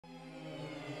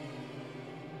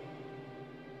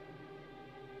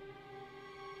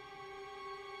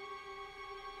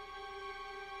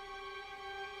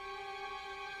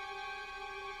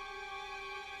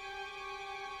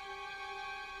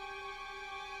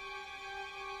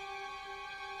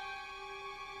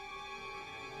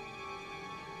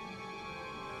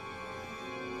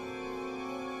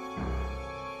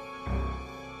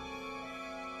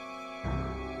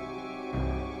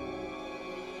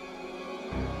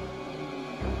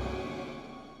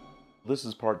This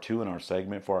is part 2 in our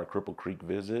segment for our Cripple Creek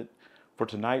visit. For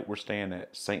tonight, we're staying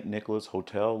at St. Nicholas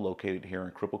Hotel, located here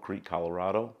in Cripple Creek,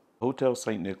 Colorado. Hotel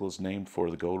St. Nicholas, named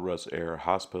for the Gold Rush era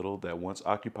hospital that once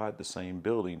occupied the same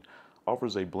building,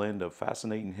 offers a blend of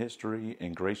fascinating history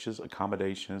and gracious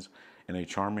accommodations in a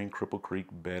charming Cripple Creek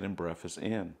bed and breakfast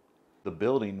inn. The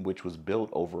building, which was built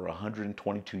over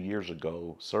 122 years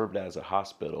ago, served as a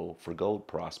hospital for gold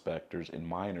prospectors and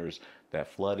miners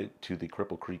that flooded to the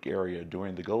Cripple Creek area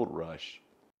during the gold rush.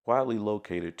 Quietly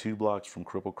located 2 blocks from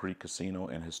Cripple Creek Casino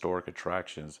and historic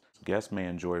attractions, guests may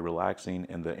enjoy relaxing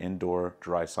in the indoor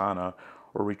dry sauna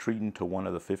or retreating to one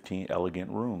of the 15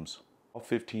 elegant rooms. All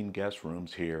 15 guest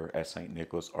rooms here at St.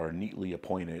 Nicholas are neatly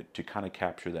appointed to kind of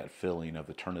capture that feeling of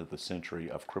the turn of the century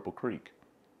of Cripple Creek.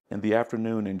 In the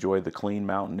afternoon, enjoy the clean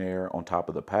mountain air on top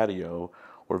of the patio,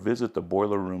 or visit the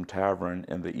Boiler Room Tavern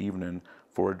in the evening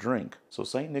for a drink. So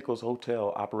St. Nicholas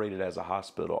Hotel operated as a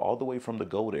hospital all the way from the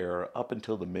gold era up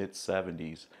until the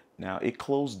mid-70s. Now, it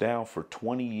closed down for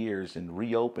 20 years and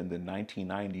reopened in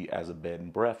 1990 as a bed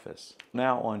and breakfast.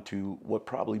 Now on to what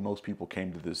probably most people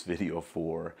came to this video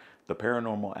for, the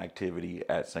paranormal activity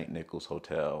at St. Nicholas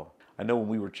Hotel. I know when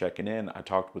we were checking in, I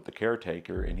talked with the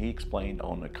caretaker and he explained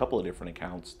on a couple of different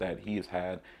accounts that he has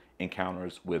had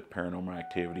encounters with paranormal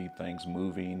activity, things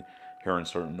moving, hearing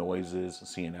certain noises,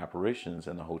 seeing apparitions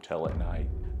in the hotel at night.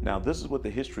 Now, this is what the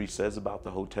history says about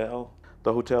the hotel.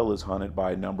 The hotel is haunted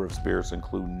by a number of spirits,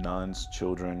 including nuns,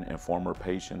 children, and former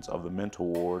patients of the mental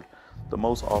ward. The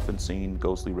most often seen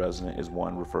ghostly resident is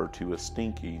one referred to as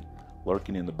Stinky,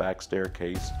 lurking in the back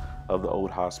staircase of the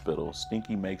old hospital.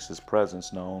 Stinky makes his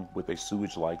presence known with a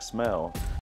sewage-like smell.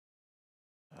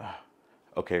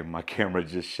 Okay, my camera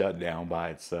just shut down by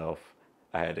itself.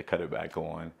 I had to cut it back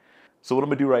on. So what I'm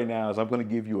gonna do right now is I'm gonna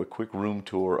give you a quick room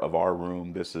tour of our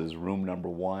room. This is room number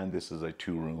 1. This is a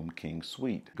 2-room king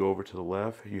suite. Go over to the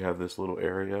left, you have this little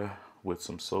area with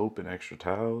some soap and extra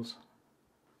towels,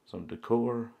 some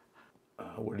decor.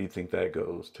 Where do you think that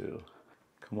goes to?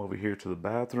 Come over here to the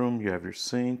bathroom. You have your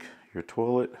sink, your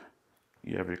toilet.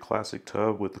 You have your classic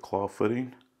tub with the claw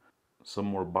footing. Some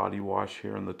more body wash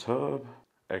here in the tub.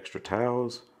 Extra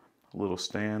towels. A little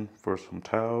stand for some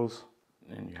towels.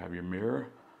 And you have your mirror.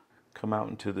 Come out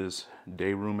into this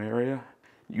day room area.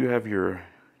 You have your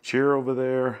chair over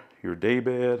there, your day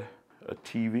bed, a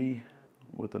TV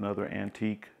with another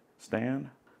antique stand.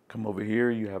 Come over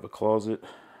here, you have a closet.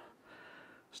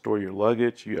 Store your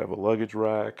luggage. You have a luggage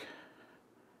rack.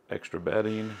 Extra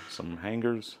bedding, some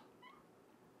hangers.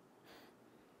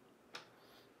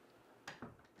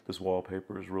 This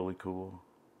wallpaper is really cool.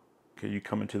 Okay, you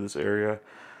come into this area.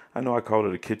 I know I called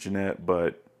it a kitchenette,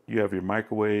 but you have your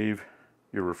microwave,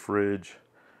 your fridge,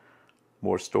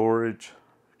 more storage,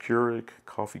 Keurig,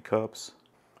 coffee cups,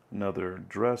 another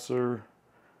dresser,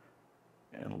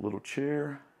 and a little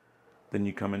chair. Then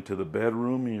you come into the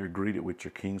bedroom and you're greeted with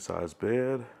your king-size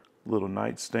bed, little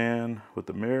nightstand with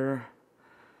the mirror.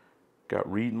 Got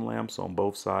reading lamps on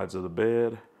both sides of the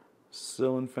bed,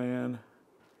 ceiling fan,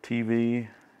 TV,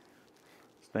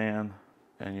 stand,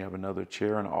 and you have another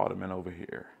chair and ottoman over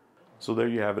here. So there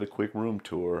you have it, a quick room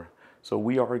tour. So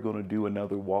we are going to do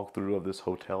another walkthrough of this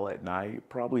hotel at night,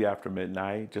 probably after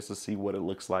midnight, just to see what it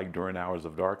looks like during hours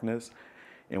of darkness.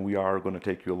 And we are going to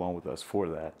take you along with us for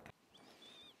that.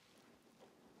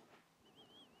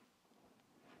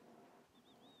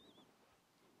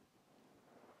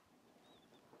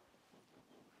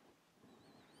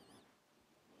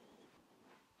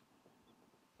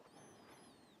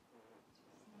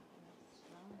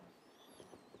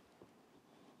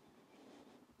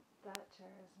 That chair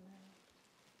is new.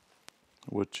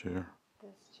 What chair?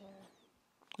 This chair.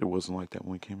 It wasn't like that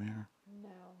when we came here? No.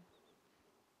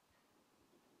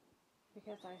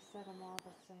 Because I set them all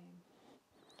the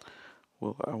same.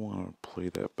 Well, I want to play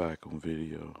that back on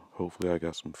video. Hopefully I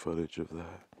got some footage of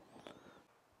that.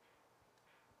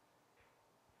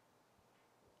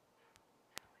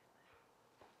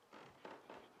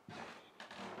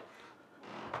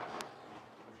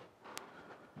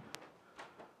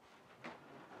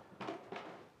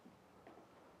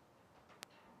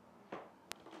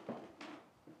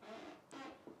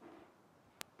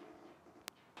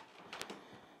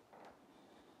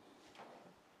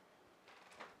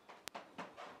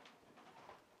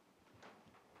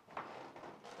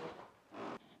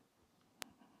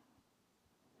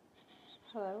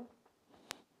 Hello?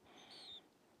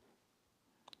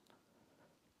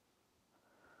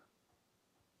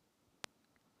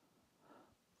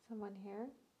 Someone here?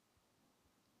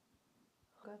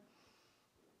 Good.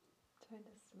 Trying to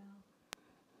smell.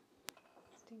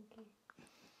 Stinky.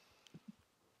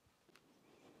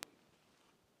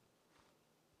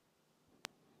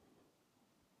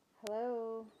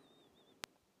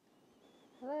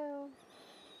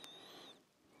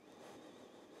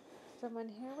 someone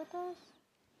here with us?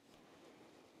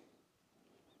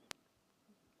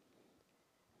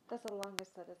 That's the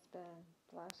longest that it's been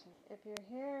flashing. If you're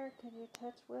here, can you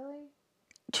touch Willie?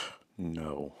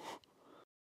 No.